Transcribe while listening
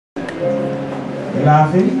You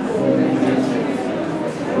laughing?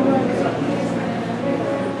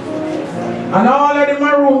 And all of the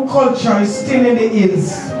maroon culture is still in the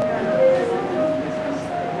hills.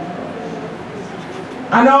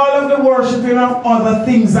 And all of the worshiping of other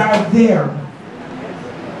things are there.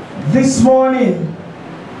 This morning,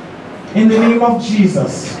 in the name of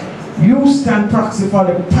Jesus, you stand proxy for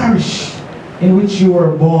the parish in which you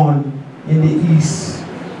were born in the east.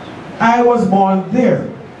 I was born there.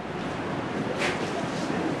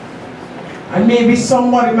 And maybe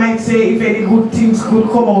somebody might say if any good things could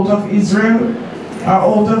come out of Israel or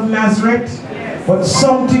out of Nazareth, but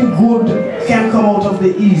something good can come out of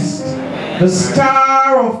the east. The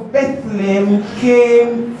star of Bethlehem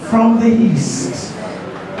came from the east.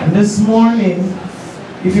 And this morning,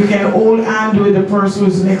 if you can hold hand with the person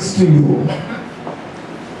who is next to you.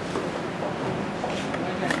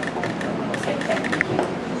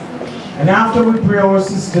 And after we pray, our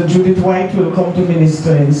sister Judith White will come to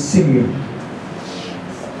minister and sing.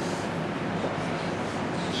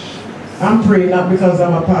 I'm praying not because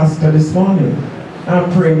I'm a pastor this morning.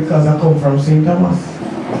 I'm praying because I come from St. Thomas.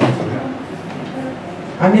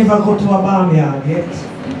 I never go to a barnyard yet.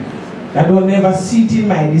 I don't never sit in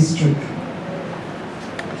my district.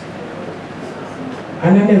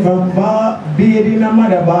 And I never bathe in a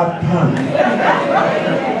mother bath pan.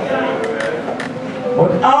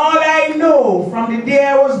 But all I know, from the day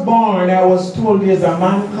I was born, I was told there's a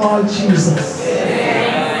man called Jesus.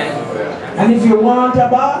 And if you want a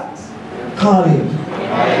bath, call him.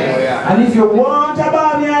 And if you want a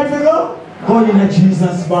barnyard to go in a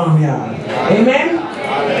Jesus barnyard. Amen?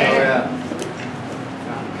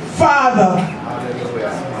 Father,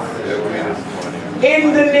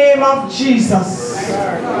 in the name of Jesus,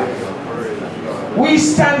 we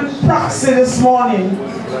stand proxy this morning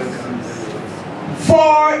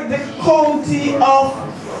for the county of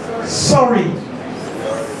Surrey.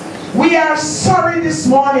 We are sorry this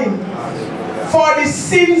morning for the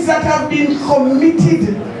sins that have been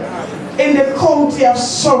committed in the county of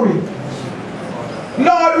Surrey.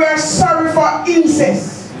 Lord, we are sorry for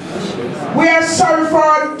incest. We are sorry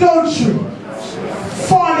for adultery,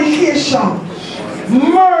 fornication,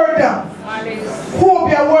 murder,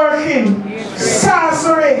 hope you're working,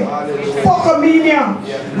 sorcery, pocomania,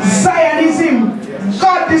 Zionism.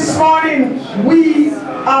 God, this morning, we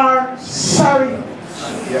are sorry.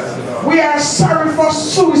 We are sorry for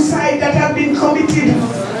suicide that have been committed.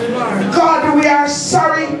 God, we are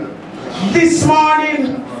sorry. This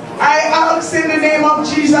morning, I ask in the name of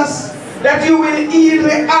Jesus that you will heal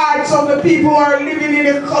the hearts of the people who are living in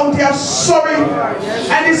the county of Surrey.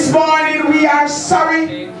 And this morning we are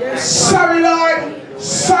sorry. Sorry, Lord.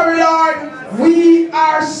 Sorry, Lord. We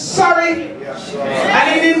are sorry.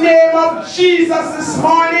 And in the name of Jesus this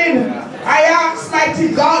morning, I ask,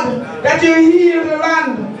 mighty God, that you heal the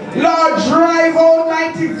land. Lord, drive out,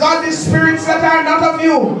 mighty God, the spirits that are not of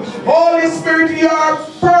you. Holy Spirit, you are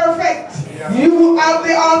perfect. You have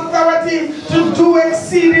the authority to do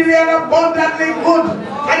exceedingly and abundantly good.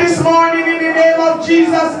 And this morning, in the name of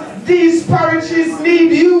Jesus, these parishes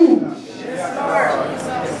need you.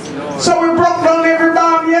 So we broke down every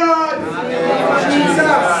barnyard.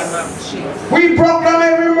 We broke down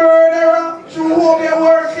every murderer through whom you're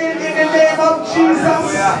working in the name of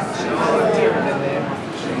Jesus.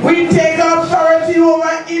 We take authority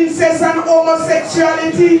over incest and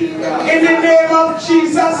homosexuality in the name of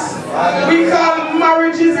Jesus. We call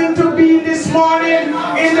marriages into being this morning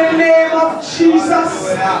in the name of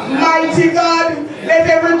Jesus. Mighty God, let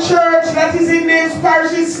every church that is in these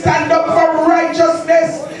parishes stand up for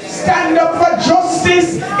righteousness, stand up for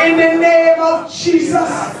justice in the name of Jesus.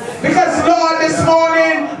 Because Lord, this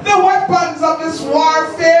morning, the weapons of this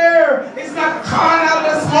warfare is not carnal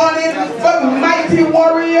this morning, but mighty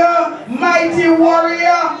warrior, mighty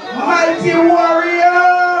warrior, mighty warrior,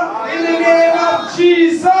 in the name of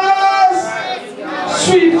Jesus.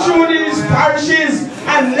 Sweep through these parishes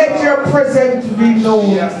and let your presence be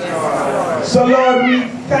known. So Lord, we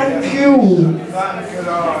thank you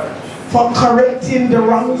for correcting the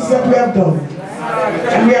wrongs that we have done.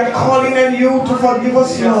 And we are calling on you to forgive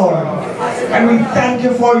us, Lord. And we thank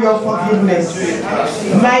you for your forgiveness.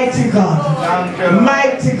 Mighty God.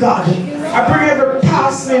 Mighty God. I bring every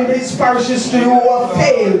person in these parishes to you who have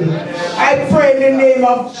failed. I pray in the name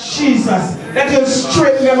of Jesus that you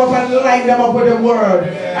straighten them up and line them up with the word.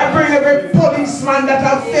 I bring every policeman that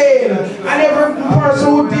have failed and every person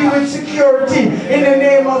who deal with security in the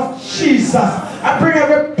name of Jesus. I bring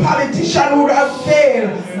every politician who have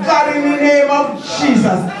failed, God, in the name of Jesus.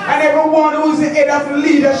 And everyone who is the head of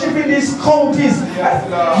leadership in these counties,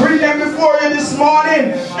 I bring them before you this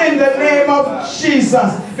morning in the name of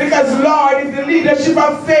Jesus. Because Lord, if the leadership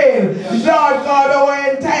have failed, Lord God,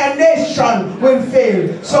 our entire nation will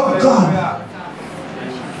fail. So God,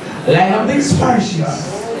 line up these parishes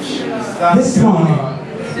this morning.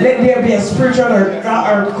 Let there be a spiritual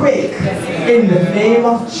earthquake in the name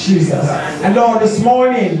of Jesus. And Lord, this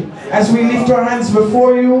morning, as we lift our hands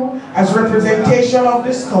before you as representation of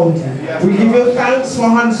this county, we give you thanks for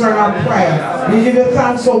answering our prayer. We give you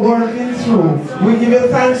thanks for working through. We give you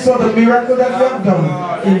thanks for the miracle that you have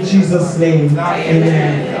done. In Jesus' name,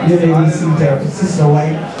 amen. You may be seated, Sister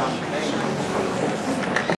White.